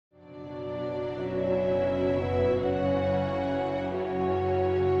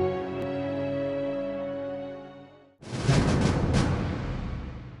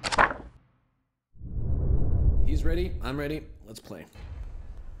He's ready. I'm ready. Let's play.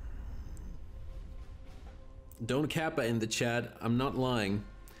 Don't Kappa in the chat. I'm not lying.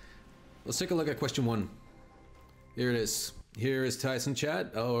 Let's take a look at question 1. Here it is. Here is Tyson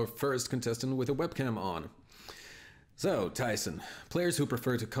chat, our first contestant with a webcam on. So, Tyson, players who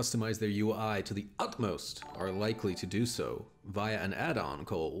prefer to customize their UI to the utmost are likely to do so via an add-on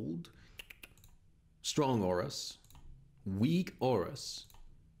called Strong Auras, Weak Auras,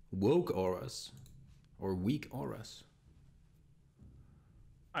 Woke Auras, or Weak Auras.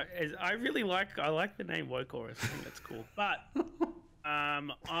 I really like the name Woke Auras. I think that's cool. But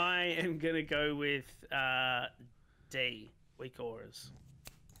I am gonna go with D, Weak Auras.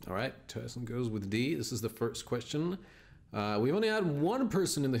 All right, Tyson goes with D. This is the first question. We only had one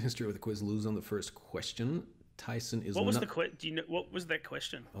person in the history of the quiz lose on the first question. Tyson is. What was do you know what was that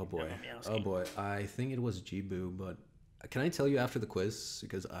question? Oh boy. Oh boy. I think it was Jibu, but can I tell you after the quiz?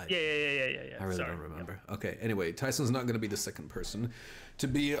 Because I really don't remember. Yep. Okay. Anyway, Tyson's not going to be the second person to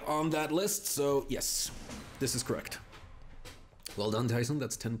be on that list. So yes, this is correct. Well done, Tyson.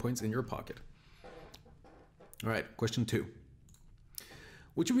 That's 10 points in your pocket. All right. Question 2.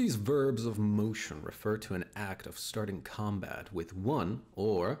 Which of these verbs of motion refer to an act of starting combat with one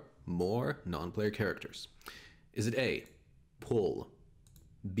or more non-player characters? Is it A, pull,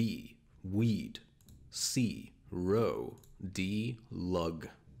 B, weed, C, row, D, lug?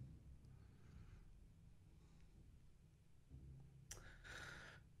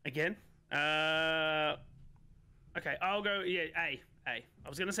 Again? Okay, I'll go, A. I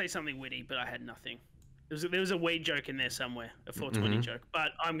was going to say something witty, but I had nothing. There was a weed joke in there somewhere, a 420 joke, but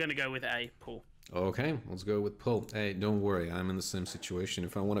I'm going to go with A, pull. Okay, let's go with pull. Hey, don't worry, I'm in the same situation.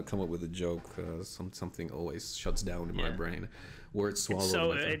 If I want to come up with a joke, something always shuts down in my brain. Words swallow.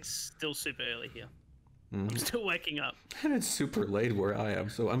 So it's still super early here. I'm still waking up. And it's super late where I am,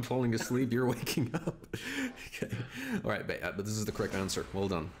 so I'm falling asleep, you're waking up. Okay, all right, but this is the correct answer. Well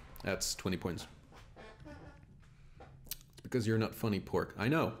done. That's 20 points. It's because you're not funny, Pork. I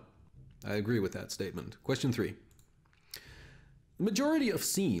know. I agree with that statement. Question 3. The majority of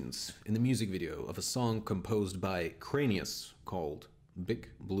scenes in the music video of a song composed by Cranius called Big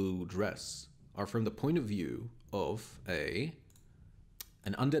Blue Dress are from the point of view of A,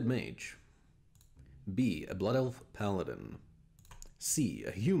 an undead mage, B, a blood elf paladin, C,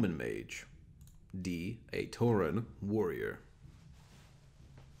 a human mage, D, a Tauren warrior.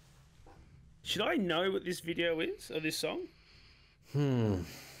 Should I know what this video is, or this song?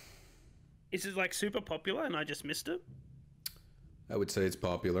 Is it like super popular and I just missed it? I would say it's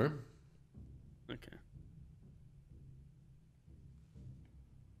popular. Okay.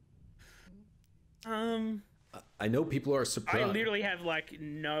 I know people are surprised. I literally have like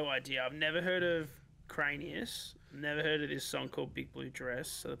no idea. I've never heard of Cranius. Never heard of this song called Big Blue Dress.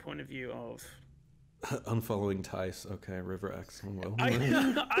 So the point of view of unfollowing Tice. Okay, River X. Well. I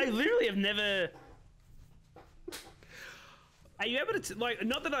literally have never. Are you able to like?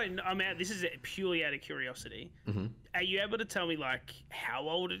 Not that I'm out. This is purely out of curiosity. Are you able to tell me like how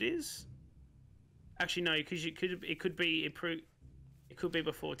old it is? Actually, no, because it could be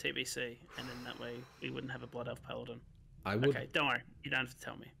before TBC, and then that way we wouldn't have a blood elf paladin. I would. Okay, don't worry. You don't have to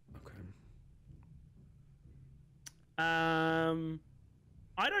tell me. Okay.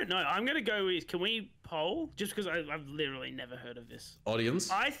 I don't know. I'm gonna go with. Can we poll? Just because I've literally never heard of this.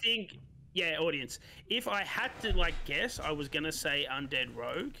 Audience. I think. Yeah, audience. If I had to like guess, I was gonna say undead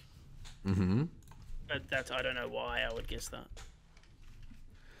rogue. But I don't know why I would guess that.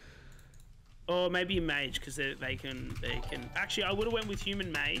 Or maybe mage because they can. Actually, I would have went with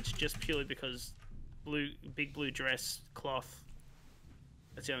human mage just purely because big blue dress cloth.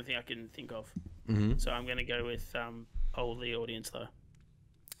 That's the only thing I can think of. So I'm gonna go with poll the audience though.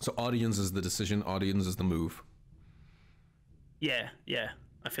 So audience is the decision. Audience is the move. Yeah.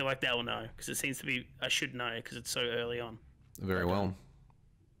 I feel like they'll know because it seems to be. I should know because it's so early on. Very well.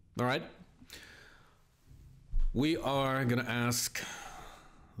 All right. We are gonna ask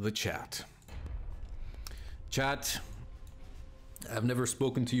the chat. Chat. I've never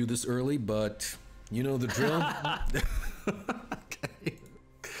spoken to you this early, but you know the drill. Okay.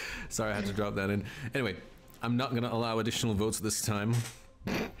 Sorry, I had to drop that in. Anyway, I'm not gonna allow additional votes this time.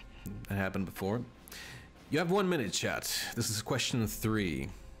 That happened before. You have 1 minute, chat. This is question 3.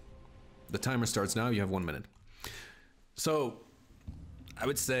 The timer starts now. You have 1 minute. So, I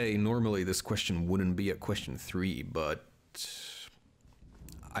would say normally this question wouldn't be a question 3, but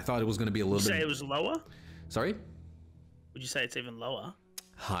I thought it was going to be a little bit. Would you say it was lower? Sorry? Would you say it's even lower?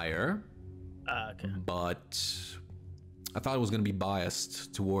 Higher. Okay. But I thought it was going to be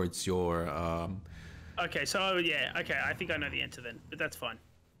biased towards your. Okay, so yeah, okay. I think I know the answer then, but that's fine.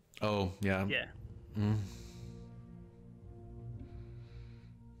 Oh yeah. Yeah.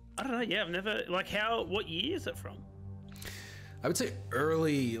 I don't know. Yeah, I've never like how. What year is it from? I would say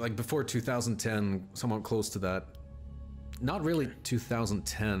early, like before 2010, somewhat close to that. Not really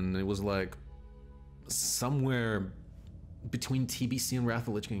 2010. It was like somewhere between TBC and Wrath of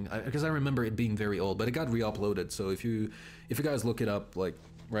the Lich King, because I remember it being very old, but it got re-uploaded. So if you guys look it up like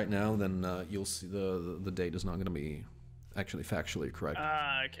right now, then you'll see the date is not going to be actually factually correct.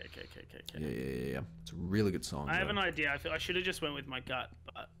 Okay. Yeah. It's a really good song. I have an idea. I feel I should have just went with my gut,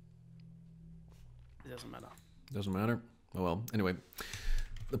 but it doesn't matter. Doesn't matter. Oh well. Anyway,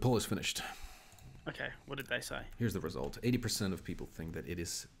 the poll is finished. Okay, what did they say? Here's the result. 80% of people think that it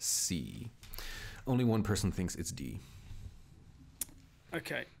is C. Only one person thinks it's D.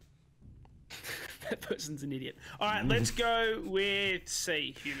 Okay. That person's an idiot. All right, let's go with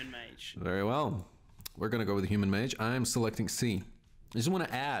C, Human Mage. Very well. We're going to go with Human Mage. I'm selecting C. I just want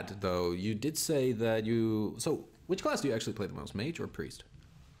to add, though, you did say that you... So, which class do you actually play the most, Mage or Priest?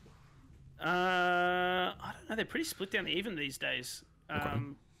 I don't know. They're pretty split down even these days. Okay.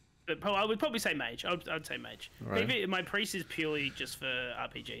 But I would probably say Mage. I'd say Mage. Right. My Priest is purely just for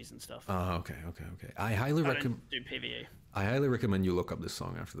RPGs and stuff. Oh, okay. I highly recommend... do PvE. I highly recommend you look up this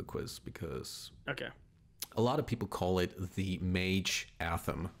song after the quiz, because... Okay. A lot of people call it the Mage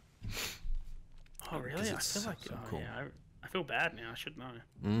Anthem. Oh, really? I feel like... so cool. Yeah, I feel bad now. I should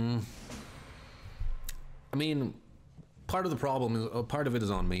know. I mean... Part of the problem is, part of it is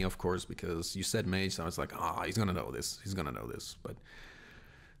on me, of course, because you said Mage, so I was like, he's gonna know this. He's gonna know this, but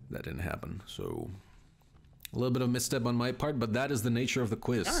that didn't happen. So a little bit of misstep on my part, but that is the nature of the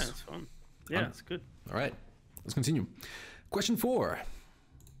quiz. Oh, that's fun. Yeah, it's good. All right, let's continue. Question 4.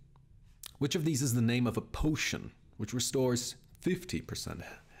 Which of these is the name of a potion which restores 50%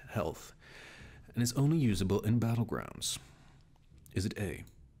 health and is only usable in battlegrounds? Is it A,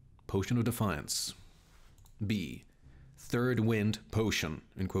 Potion of Defiance, B, Third Wind Potion,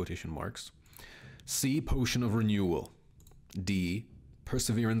 in quotation marks, C, Potion of Renewal, D,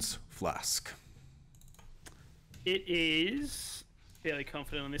 Perseverance Flask? It is fairly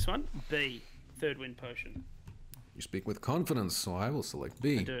confident on this one. B, Third Wind Potion. You speak with confidence, so I will select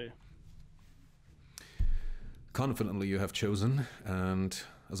B. I do. Confidently you have chosen, and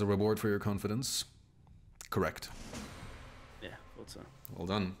as a reward for your confidence, correct. Yeah, thought so. Well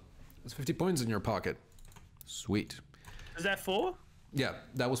done. There's 50 points in your pocket. Sweet. Is that 4? Yeah,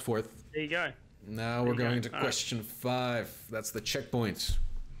 that was 4th. There you go. Now we're going to question 5. That's the checkpoint.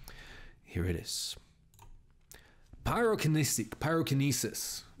 Here it is.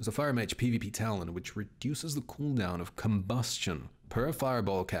 Pyrokinesis is a fire mage PvP talent which reduces the cooldown of combustion per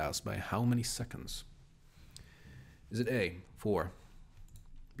fireball cast by how many seconds? Is it A, 4,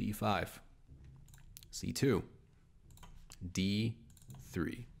 B, 5, C, 2, D,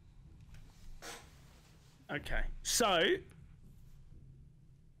 3? Okay, so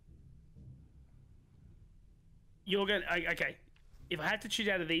you're going to... Okay, if I had to choose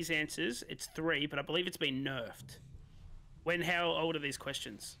out of these answers, it's 3, but I believe it's been nerfed. How old are these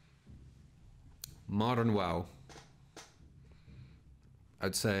questions? Modern WoW.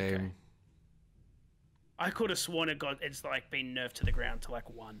 I'd say... Okay. I could have sworn it's like been nerfed to the ground to like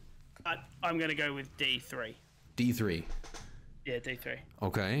 1. But I'm going to go with D3. D3. Yeah, D3.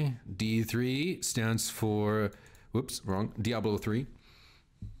 Okay. D3 stands for... Whoops, wrong. Diablo 3.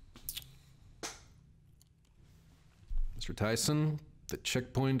 Mr. Tyson, the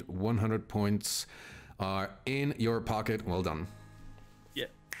checkpoint 100 points are in your pocket. Well done. Yeah.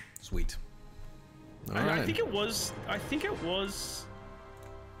 Sweet. All right. I think it was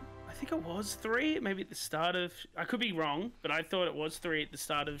 3, maybe at the start of... I could be wrong, but I thought it was 3 at the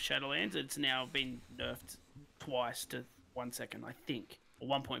start of Shadowlands. It's now been nerfed twice to 1 second, I think. Or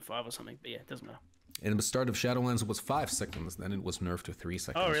 1.5 or something, but yeah, it doesn't matter. And at the start of Shadowlands, it was 5 seconds. Then it was nerfed to 3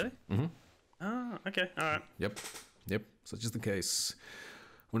 seconds. Oh, really? Mm-hmm. Oh, okay. All right. Yep. Such is the case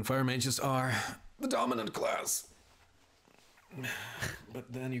when fire mages are the dominant class.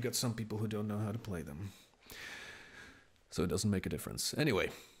 But then you got some people who don't know how to play them. So it doesn't make a difference.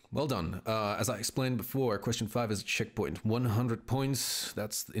 Anyway, well done. As I explained before, question 5 is a checkpoint. 100 points,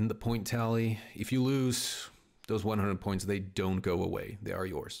 that's in the point tally. If you lose those 100 points, they don't go away. They are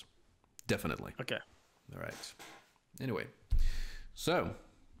yours. Definitely. Okay. All right. Anyway, so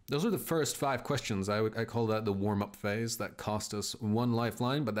those are the first 5 questions. I call that the warm-up phase. That cost us 1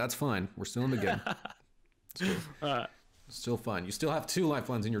 lifeline, but that's fine. We're still in the game. Still fine. You still have 2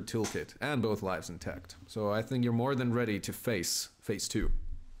 lifelines in your toolkit and both lives intact. So I think you're more than ready to face phase 2.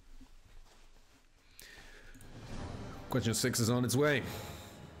 Question 6 is on its way.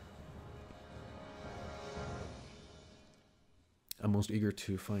 I'm most eager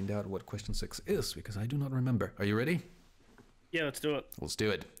to find out what question 6 is because I do not remember. Are you ready? Yeah, let's do it. Let's do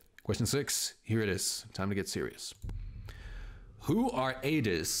it. Question 6. Here it is. Time to get serious. Who are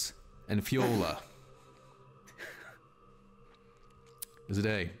Adis and Fiola? Is it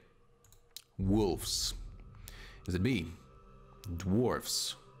A, wolves? Is it B,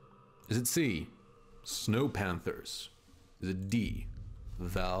 dwarfs? Is it C, snow panthers? Is it D,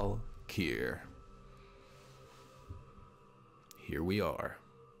 Valkyr? Here we are.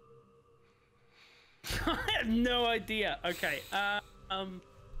 I have no idea. Okay.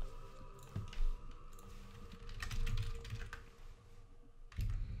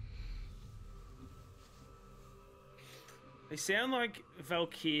 They sound like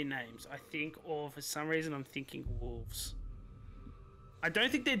Valkyr names, I think, or for some reason I'm thinking wolves. I don't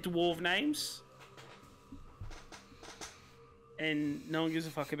think they're dwarf names. And no one gives a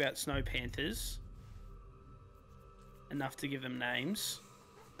fuck about snow panthers enough to give them names.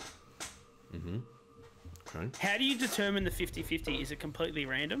 Mm-hmm. Okay. How do you determine the 50-50? Is it completely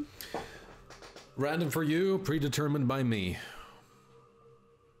random? Random for you, predetermined by me.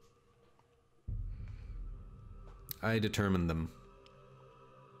 I determined them.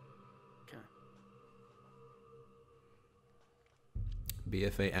 Okay.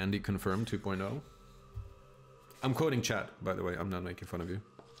 BFA Andy confirmed 2.0. I'm quoting chat, by the way. I'm not making fun of you.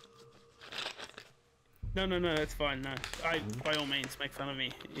 No, that's fine. No, by all means, make fun of me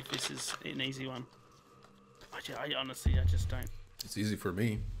if this is an easy one. I honestly, I just don't. It's easy for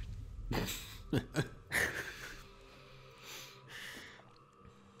me.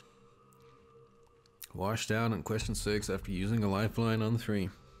 Washed out on question 6 after using a lifeline on 3.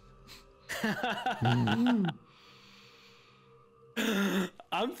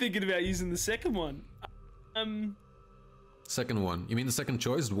 I'm thinking about using the second one. Second one. You mean the second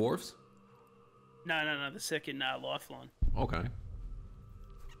choice, dwarves? No, the second lifeline. Okay. I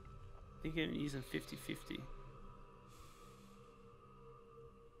think I'm using 50-50.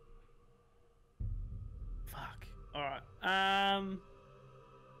 Fuck. Alright. I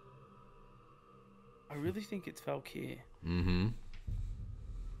really think it's Valkyr. Mm-hmm.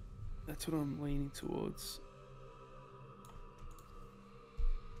 That's what I'm leaning towards.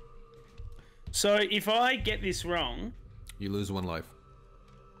 So if I get this wrong... You lose 1 life.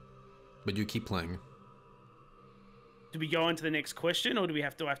 But you keep playing. Do we go on to the next question, or do we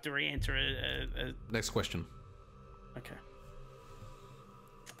have to re-enter a... Next question. Okay.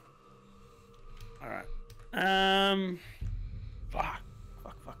 Alright. Fuck.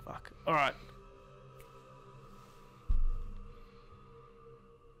 Alright.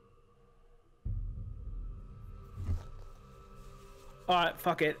 Alright,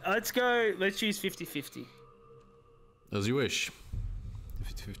 fuck it. Let's use 50-50. As you wish.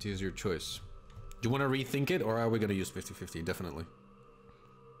 50-50 is your choice. Do you want to rethink it, or are we going to use 50-50? Definitely.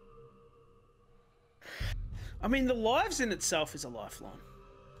 I mean, the lives in itself is a lifeline.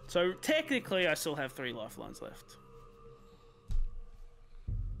 So technically, I still have 3 lifelines left.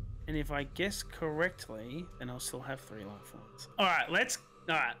 And if I guess correctly, then I'll still have 3 lifelines. Alright,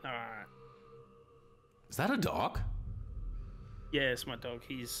 Alright. Is that a dog? Yeah, it's my dog.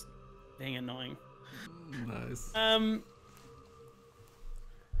 He's dang annoying. Nice.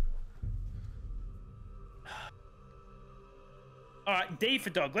 Alright, D for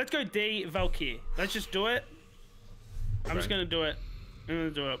dog. Let's go D, Valkyr. Let's just do it. I'm just gonna do it. I'm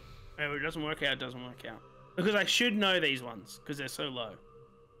gonna do it. If it doesn't work out, it doesn't work out. Because I should know these ones, because they're so low.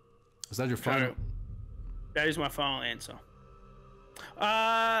 Is that your final? So, that is my final answer.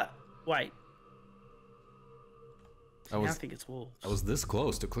 Wait. I think it's wolves. I was this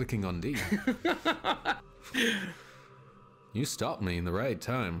close to clicking on D. You stopped me in the right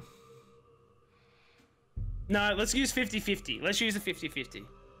time. No, let's use 50-50. Let's use the 50-50.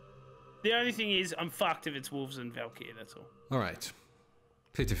 The only thing is, I'm fucked if it's wolves and Valkyr, that's all. Alright.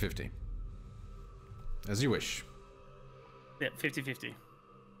 50-50. As you wish. Yep, 50-50.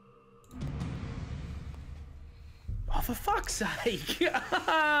 Oh, for fuck's sake!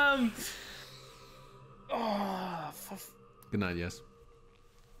 Good night, yes.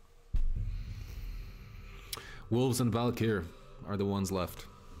 Wolves and Valkyr are the ones left.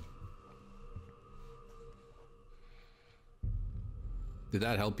 Did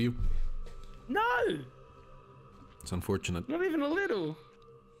that help you? No! It's unfortunate. Not even a little.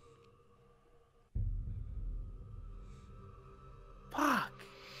 Fuck.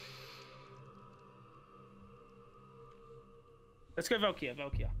 Let's go Valkyr.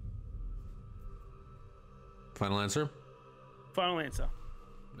 Final answer? Final answer.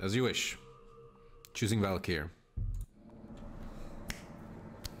 As you wish. Choosing Valkyr.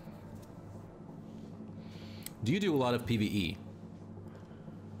 Do you do a lot of PvE?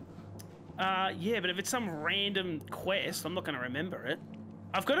 Yeah, but if it's some random quest, I'm not going to remember it.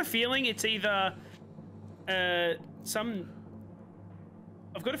 I've got a feeling it's either I've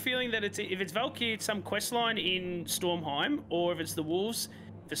got a feeling that if it's Valkyrie, it's some quest line in Stormheim, or if it's the Wolves.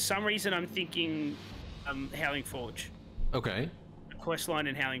 For some reason, I'm thinking Howling Forge. Okay. A quest line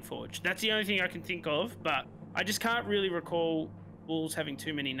in Howling Forge. That's the only thing I can think of, but I just can't really recall Wolves having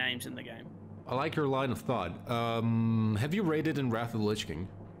too many names in the game. I like your line of thought. Have you raided in Wrath of the Lich King?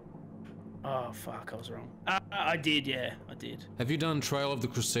 Oh, fuck, I was wrong. I did, yeah, I did. Have you done Trial of the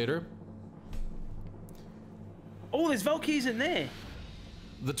Crusader? Oh, there's Valkyries in there.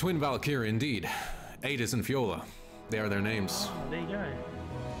 The Twin Valkyrie, indeed. Adis and Fiola. They are their names. Oh, there you go.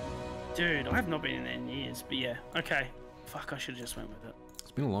 Dude, I have not been in there in years, but yeah. Okay. Fuck, I should have just went with it.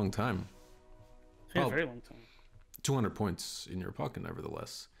 It's been a long time. It's been a very long time. 200 points in your pocket,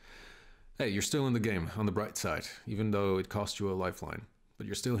 nevertheless. Hey, you're still in the game, on the bright side, even though it cost you a lifeline. But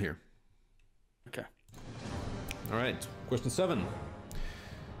you're still here. Okay. All right, question 7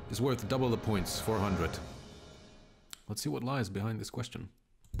 is worth double the points, 400. Let's see what lies behind this question.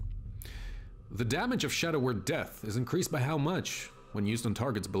 The damage of Shadow Word Death is increased by how much when used on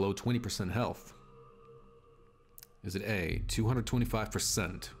targets below 20% health? Is it A,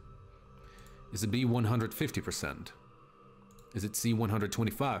 225%? Is it B, 150%? Is it C,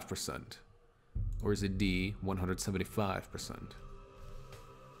 125%? Or is it D, 175%?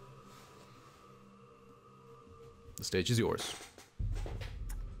 The stage is yours.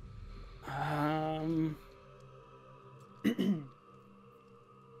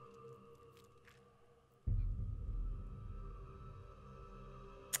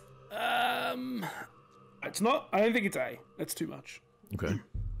 It's not. I don't think it's A. That's too much. Okay.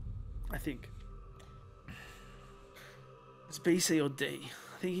 I think it's B, C, or D.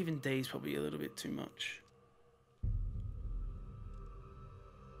 I think even D is probably a little bit too much.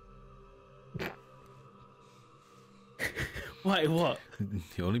 Wait, what?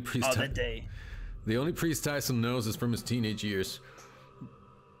 The only priest. Oh, the D. The only priest Tyson knows is from his teenage years.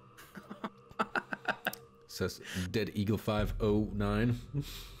 Says Dead Eagle 509.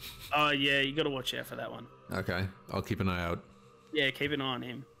 Oh yeah, you got to watch out for that one. Okay, I'll keep an eye out. Yeah, keep an eye on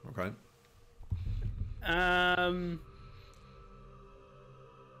him. Okay.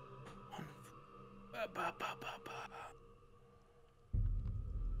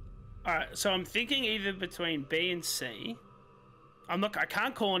 All right, so I'm thinking either between B and C. I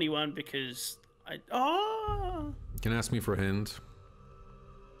can't call anyone because you can ask me for a hint.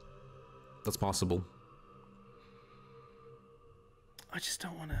 That's possible. I just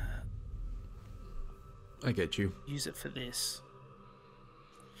don't want to. I get you. Use it for this.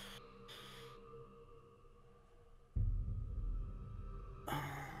 I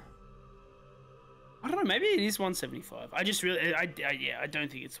don't know. Maybe it is 175. I just really, yeah, I don't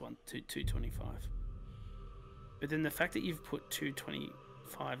think it's 225. But then the fact that you've put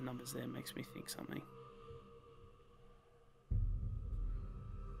 225 numbers there makes me think something.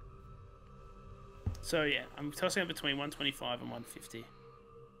 So yeah, I'm tossing up between 125 and 150.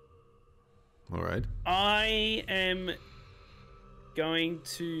 All right. I am going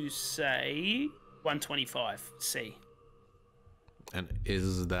to say 125 C. And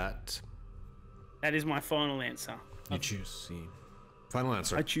is that? That is my final answer. You choose C. Final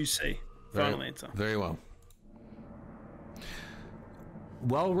answer. I choose C. Final answer. Very well.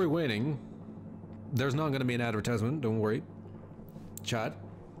 While we're waiting, there's not going to be an advertisement. Don't worry. Chat,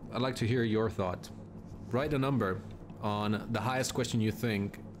 I'd like to hear your thought. Write a number on the highest question you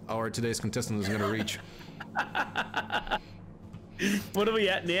think our today's contestant is going to reach. What are we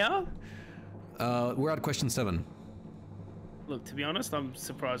at now? We're at question 7. Look, to be honest, I'm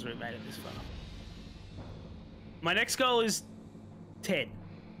surprised we made it this far. My next goal is 10.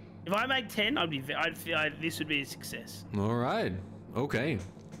 If I make 10, I'd feel this would be a success. All right. Okay.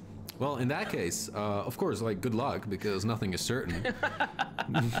 Well, in that case, of course, like, good luck, because nothing is certain.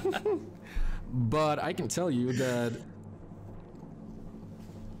 But I can tell you that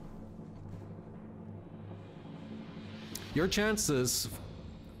your chances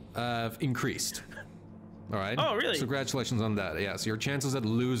have increased. All right. Oh, really? So congratulations on that. Yes, your chances at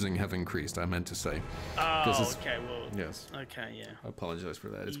losing have increased, I meant to say. Oh, okay. Well, yes. Okay, yeah. I apologize for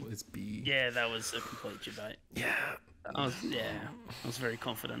that. It's B. Yeah, that was a complete debate. Yeah. I was very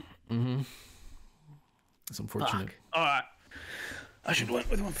confident. Mm-hmm. It's unfortunate. Fuck. All right. I should went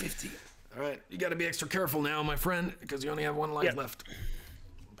with 150. All right. You got to be extra careful now, my friend, because you only have one life left.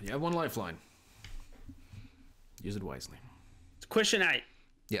 But you have one lifeline. Use it wisely. It's question 8.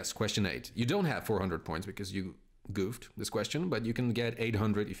 Yes, question 8. You don't have 400 points because you goofed this question, but you can get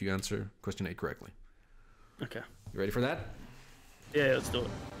 800 if you answer question 8 correctly. Okay. You ready for that? Yeah, let's do it.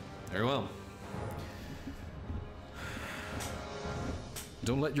 Very well.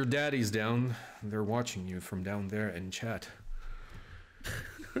 Don't let your daddies down. They're watching you from down there in chat.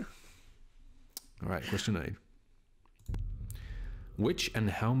 Alright, question 8. Which and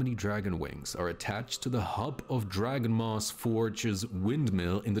how many dragon wings are attached to the hub of Dragonmoss Forge's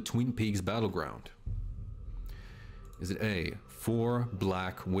windmill in the Twin Peaks battleground? Is it A, 4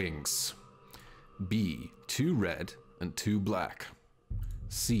 black wings, B, 2 red and 2 black,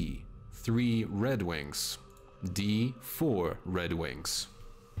 C, 3 red wings, D, 4 red wings?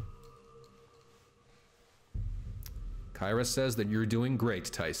 Kyra says that you're doing great,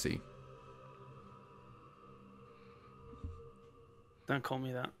 Ticey. Don't call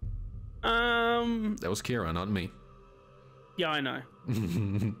me that. That was Kira, not me. Yeah, I know.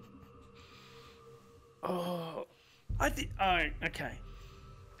 Oh, I think. Oh, okay.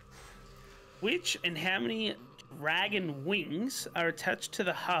 Which and how many dragon wings are attached to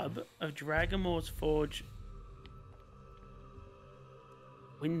the hub of Dragonmoss Forge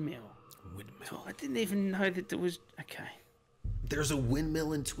windmill? Windmill. I didn't even know that there was. Okay. There's a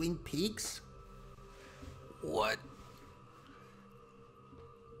windmill in Twin Peaks? What?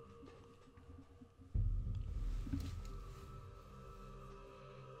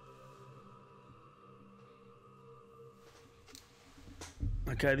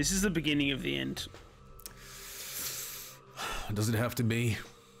 Okay, this is the beginning of the end. Does it have to be?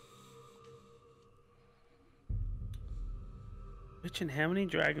 Which and how many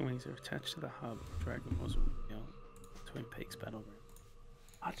dragon wings are attached to the hub of Dragonmoss Windmill, Twin Peaks battleground?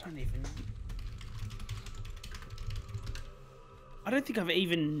 I don't think I've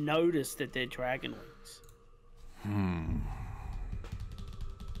even noticed that they're dragon wings.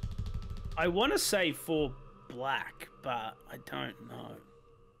 I want to say 4 black, but I don't know.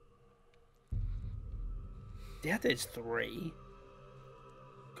 Doubt there's 3.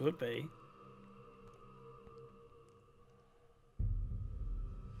 Could be.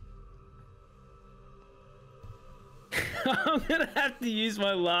 I'm gonna have to use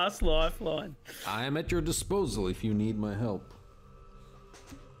my last lifeline. I am at your disposal if you need my help.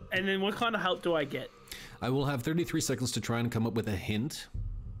 And then what kind of help do I get? I will have 33 seconds to try and come up with a hint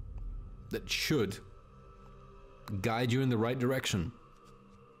that should guide you in the right direction.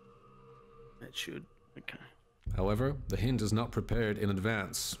 That should. Okay. However, the hint is not prepared in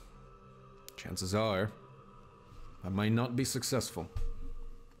advance. Chances are, I might not be successful.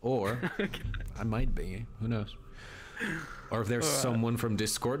 Or, I might be. Who knows? Or if there's someone from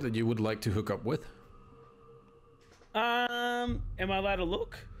Discord that you would like to hook up with. Am I allowed to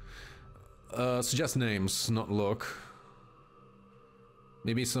look? Suggest names, not look.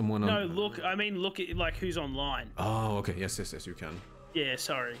 Maybe someone on... No, look. I mean, look at, like, who's online. Oh, okay. Yes, you can. Yeah,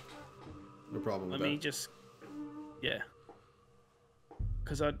 sorry. No problem with that. Let me just... Yeah.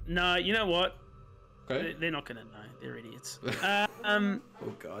 Because no, you know what? Okay. They're not going to know. They're idiots. Oh,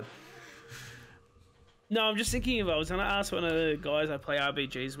 God. No, I'm just thinking if I was going to ask one of the guys I play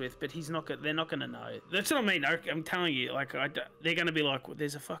RBGs with, but he's not. They're not going to know. That's what I mean. I'm telling you, like, they're going to be like,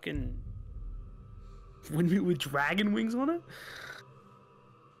 "There's a fucking windmill with dragon wings on it."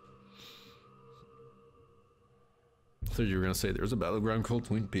 So you were going to say there's a battleground called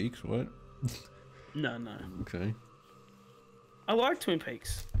Twin Peaks? What? No. Okay. I like Twin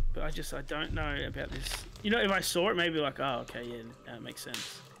Peaks, but I don't know about this. You know, if I saw it, maybe like, oh, okay, yeah, that makes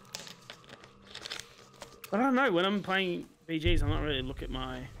sense. I don't know. When I'm playing BGs, I'm not really look at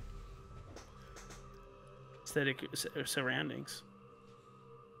my aesthetic surroundings.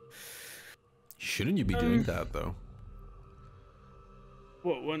 Shouldn't you be doing that though?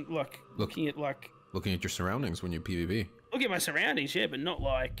 What? When looking at your surroundings when you PvP. Look at my surroundings, yeah, but not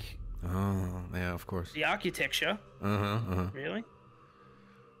like. Oh, yeah, of course. The architecture. Really?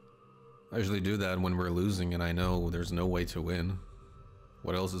 I usually do that when we're losing and I know there's no way to win.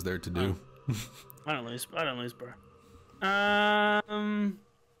 What else is there to do? I don't lose, bro.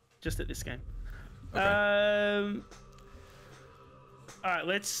 Just at this game. Okay.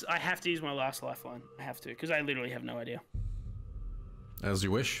 Alright, I have to use my last lifeline. I have to, because I literally have no idea. As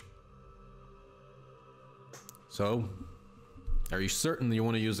you wish. So, are you certain that you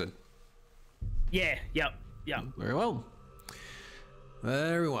want to use it? Yeah, yep. Very well.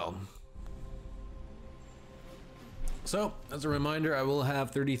 Very well. So, as a reminder, I will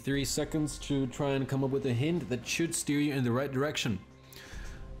have 33 seconds to try and come up with a hint that should steer you in the right direction.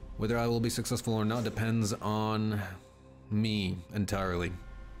 Whether I will be successful or not depends on me entirely.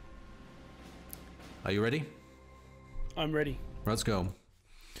 Are you ready? I'm ready. Let's go.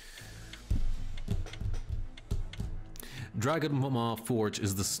 Dragonmoss Forge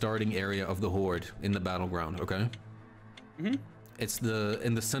is the starting area of the Horde in the battleground, okay? It's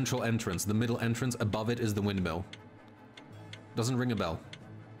in the central entrance. The middle entrance, above it is the windmill. Doesn't ring a bell.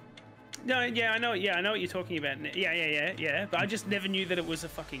 No, yeah, I know. Yeah, I know what you're talking about. Yeah. But I just never knew that it was a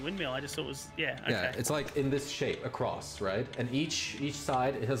fucking windmill. I just thought it was, yeah. Okay. Yeah, it's like in this shape, across, right? And each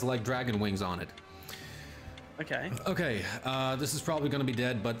side it has like dragon wings on it. Okay. Okay, this is probably gonna be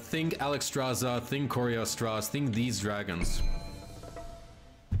dead, but think Alexstrasza, think Coriostras, think these dragons.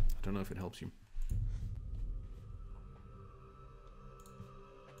 I don't know if it helps you.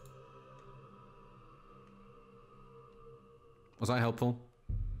 Was I helpful?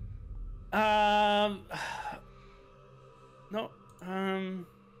 No.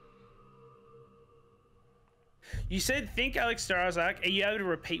 You said think Alexstrasza. Are you able to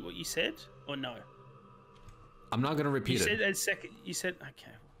repeat what you said or no? I'm not gonna repeat it. You said a second. You said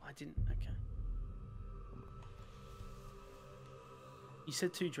okay. Well, I didn't. Okay. You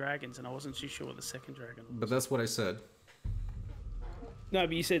said 2 dragons, and I wasn't too sure what the second dragon was. But that's what I said. No,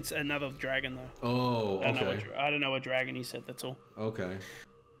 but you said another dragon though. Oh, okay. I don't know what dragon you said. That's all. Okay.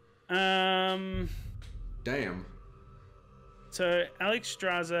 Damn. So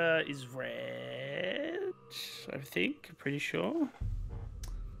Alexstrasza is red, I think. I'm pretty sure.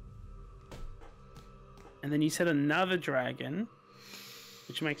 And then you said another dragon,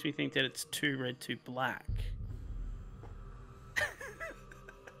 which makes me think that it's 2 red, 2 black.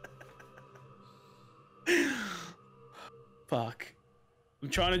 Fuck. I'm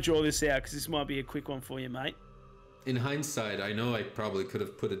trying to draw this out because this might be a quick one for you, mate. in hindsight, I know I probably could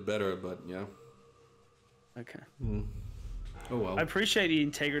have put it better, but yeah. Okay. Oh well. I appreciate the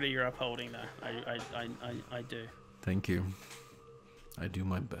integrity you're upholding, though. I do. Thank you. I do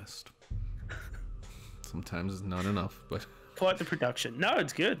my best. Sometimes it's not enough, but Quite the production. No,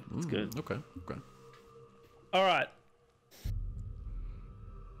 it's good. It's good. Okay. All right.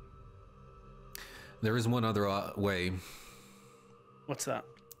 There is one other way. What's that?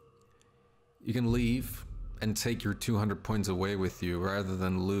 You can leave and take your 200 points away with you rather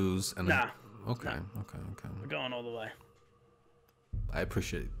than lose. And Nah. Okay. Nah. Okay. We're going all the way. I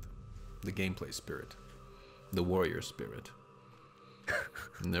appreciate the gameplay spirit, the warrior spirit.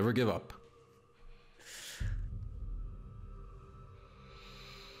 Never give up.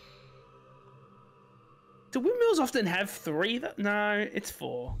 Do windmills often have 3? No, it's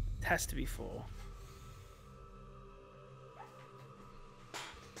 4. It has to be 4.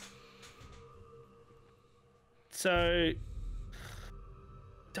 So,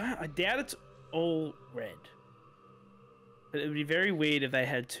 I doubt it's all red. But it would be very weird if they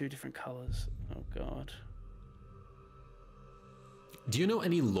had 2 different colors. Oh god. Do you know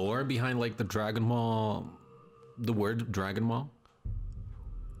any lore behind like the Dragon Maw, the word Dragon Maw?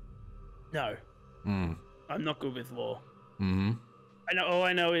 No. I'm not good with lore. Mm-hmm. I know. All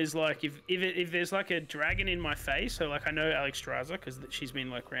I know is like if there's like a dragon in my face, so like I know Alexstrasza because she's been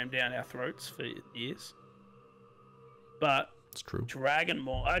like rammed down our throats for years. But it's true. Dragon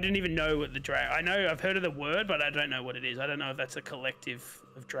Maw. I didn't even know what the dragon. I know I've heard of the word, but I don't know what it is. I don't know if that's a collective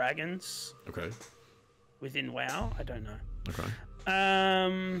of dragons. Okay. Within WoW, I don't know. Okay.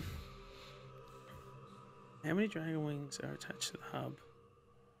 How many dragon wings are attached to the hub?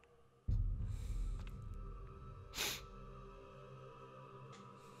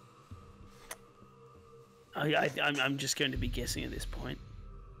 I'm just going to be guessing at this point.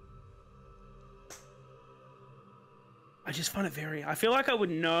 I just find it very... I feel like I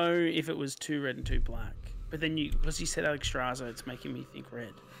would know if it was 2 red and 2 black. But then because you said Alexstrasza, it's making me think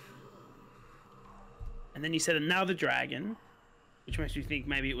red. And then you said another dragon, which makes me think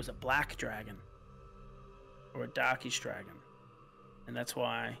maybe it was a black dragon. Or a darkish dragon. And that's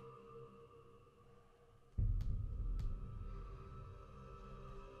why...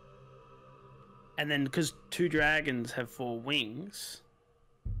 And then because 2 dragons have 4 wings...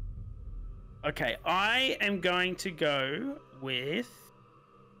 Okay, I am going to go with...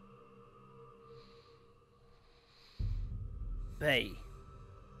 B.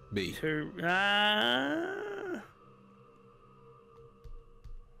 2...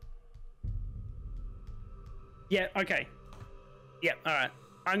 Yeah, okay. Yeah, alright.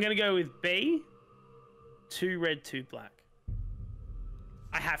 I'm going to go with B. 2 red, 2 black.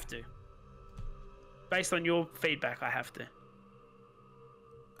 I have to. Based on your feedback, I have to.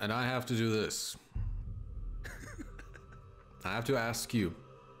 And I have to do this. I have to ask you.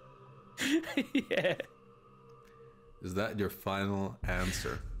 Yeah. Is that your final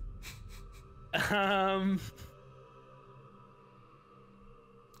answer?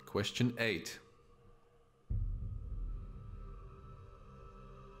 Question 8.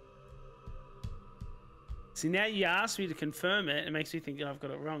 See, now you asked me to confirm it. It makes me think I've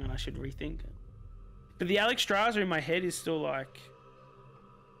got it wrong and I should rethink it. But the Alexstrasza in my head is still like...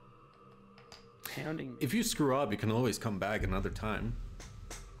 pounding me. If you screw up, you can always come back another time.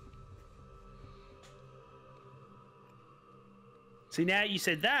 See, now you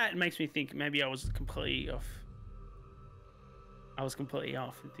said that, it makes me think maybe I was completely off. I was completely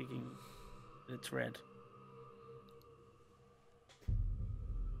off and thinking it's red.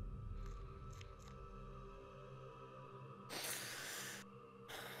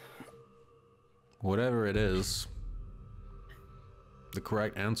 Whatever it is, the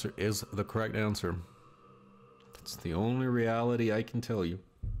correct answer is the correct answer. That's the only reality I can tell you.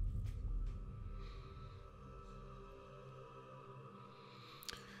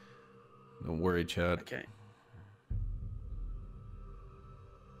 Don't worry, Chad. Okay.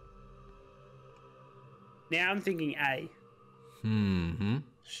 Now I'm thinking A. Mm-hmm.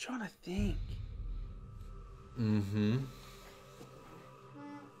 Just trying to think. Mm-hmm.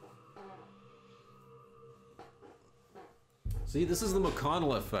 See, this is the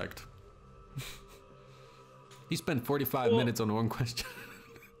McConnell effect. He spent 45 minutes on one question.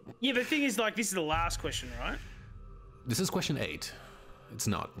 Yeah, but the thing is, like, this is the last question, right? This is question 8. It's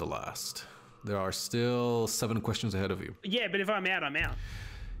not the last. There are still 7 questions ahead of you. Yeah, but if I'm out, I'm out.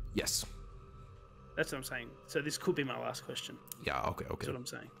 Yes. That's what I'm saying. So this could be my last question. Yeah, okay. That's what I'm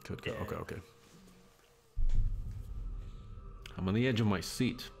saying. Good, Yeah. okay. I'm on the edge of my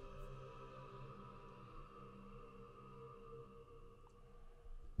seat.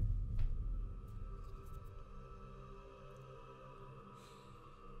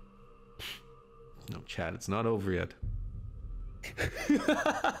 No, Chad, it's not over yet.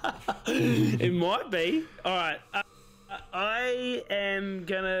 It might be. All right. I am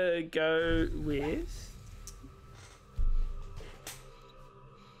gonna go with.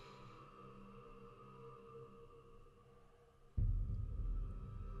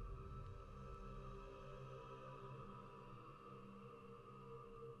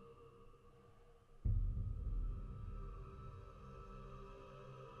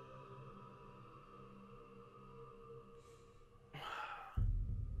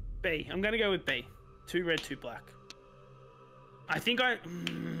 B. I'm gonna go with B. 2 red, 2 black. I think I.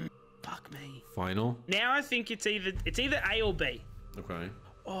 Fuck me. Final? Now I think it's either A or B. Okay.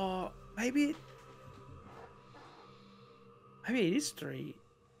 Oh, maybe it is 3.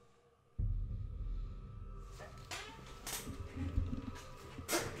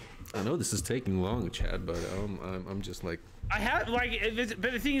 I know this is taking long, Chad, but I'm just like. I have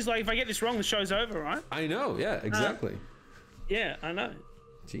but the thing is, like, if I get this wrong, the show's over, right? I know. Yeah. Exactly. Yeah, I know.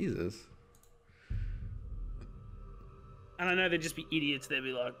 Jesus. And I know they'd just be idiots. They'd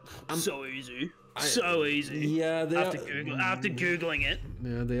be like, so easy. Yeah, they after Googling it.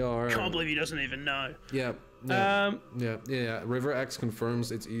 Yeah, they are. Can't believe he doesn't even know. Yeah. Yeah. River X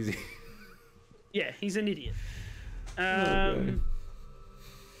confirms it's easy. Yeah, he's an idiot. Okay.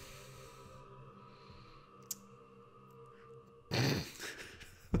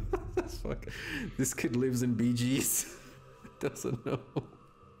 Fuck. This kid lives in BGs. Doesn't know.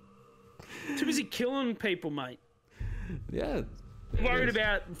 Too busy killing people, mate. Yeah. Worried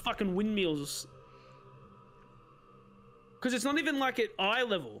about fucking windmills. Because it's not even like at eye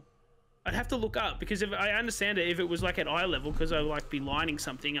level. I'd have to look up, because if I understand it, if it was like at eye level, because I would like be lining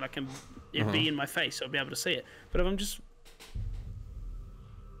something and I can it'd be in my face, so I'd be able to see it. But if I'm just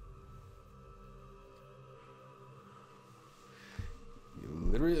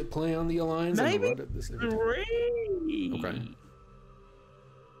literally play on the Alliance. Maybe and this 3. Okay.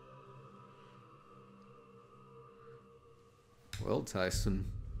 Well,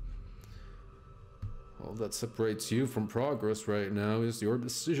 Tyson, all that separates you from progress right now is your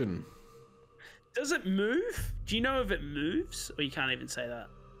decision. Does it move? Do you know if it moves, or you can't even say that?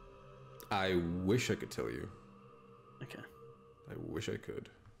 I wish I could tell you. Okay. I wish I could.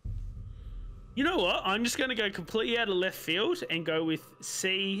 You know what? I'm just going to go completely out of left field and go with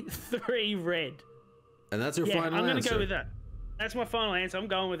C3 red. And that's your final answer? I'm going to go with that. That's my final answer. I'm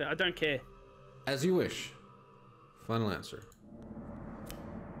going with it. I don't care. As you wish. Final answer.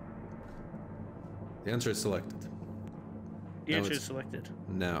 The answer is selected. The answer is selected.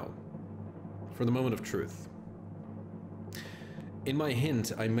 Now, for the moment of truth. In my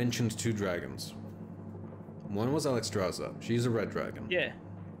hint, I mentioned 2 dragons. One was Alexstrasza. She's a red dragon. Yeah.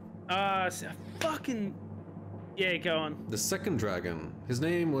 Fucking... Yeah, go on. The second dragon, his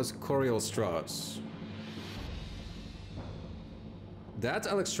name was Coriolstrasz. That's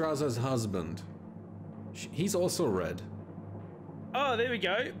Alexstrasza's husband. He's also red. Oh, there we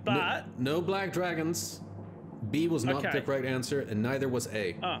go. But... No black dragons. B was not the correct answer, and neither was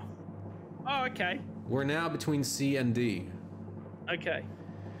A. Oh. Oh, okay. We're now between C and D. Okay.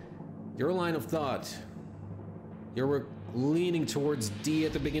 Your line of thought You were leaning towards D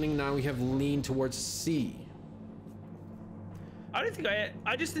at the beginning. Now we have leaned towards C. I don't think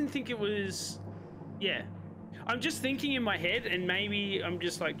I just didn't think it was. Yeah. I'm just thinking in my head, and maybe I'm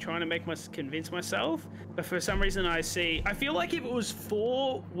just like trying to convince myself. But for some reason, I feel like if it was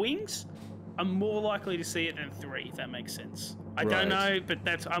 4 wings, I'm more likely to see it than 3. If that makes sense. I don't know, but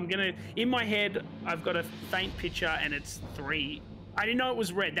in my head, I've got a faint picture, and it's 3. I didn't know it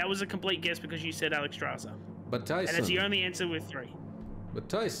was red. That was a complete guess because you said Alex Strasser. But Tyson. And that's the only answer with 3. But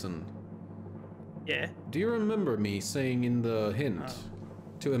Tyson. Yeah. Do you remember me saying in the hint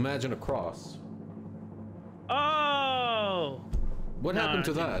to imagine a cross? Oh. What happened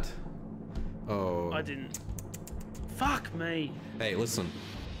to that? Oh. I didn't. Fuck me. Hey, listen.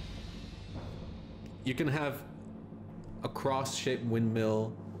 You can have a cross-shaped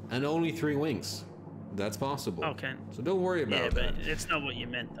windmill and only 3 wings. That's possible. Okay. So don't worry about that. Yeah, but it's not what you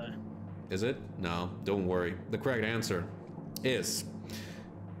meant, though. Is it? No, don't worry. The correct answer is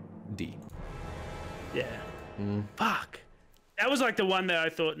D. Yeah. Fuck. That was like the one that I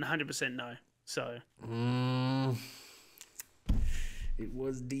thought 100% no. So. It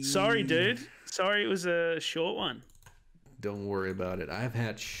was D. Sorry, dude. Sorry, it was a short one. Don't worry about it. I've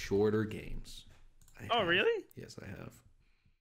had shorter games. Really? Yes, I have.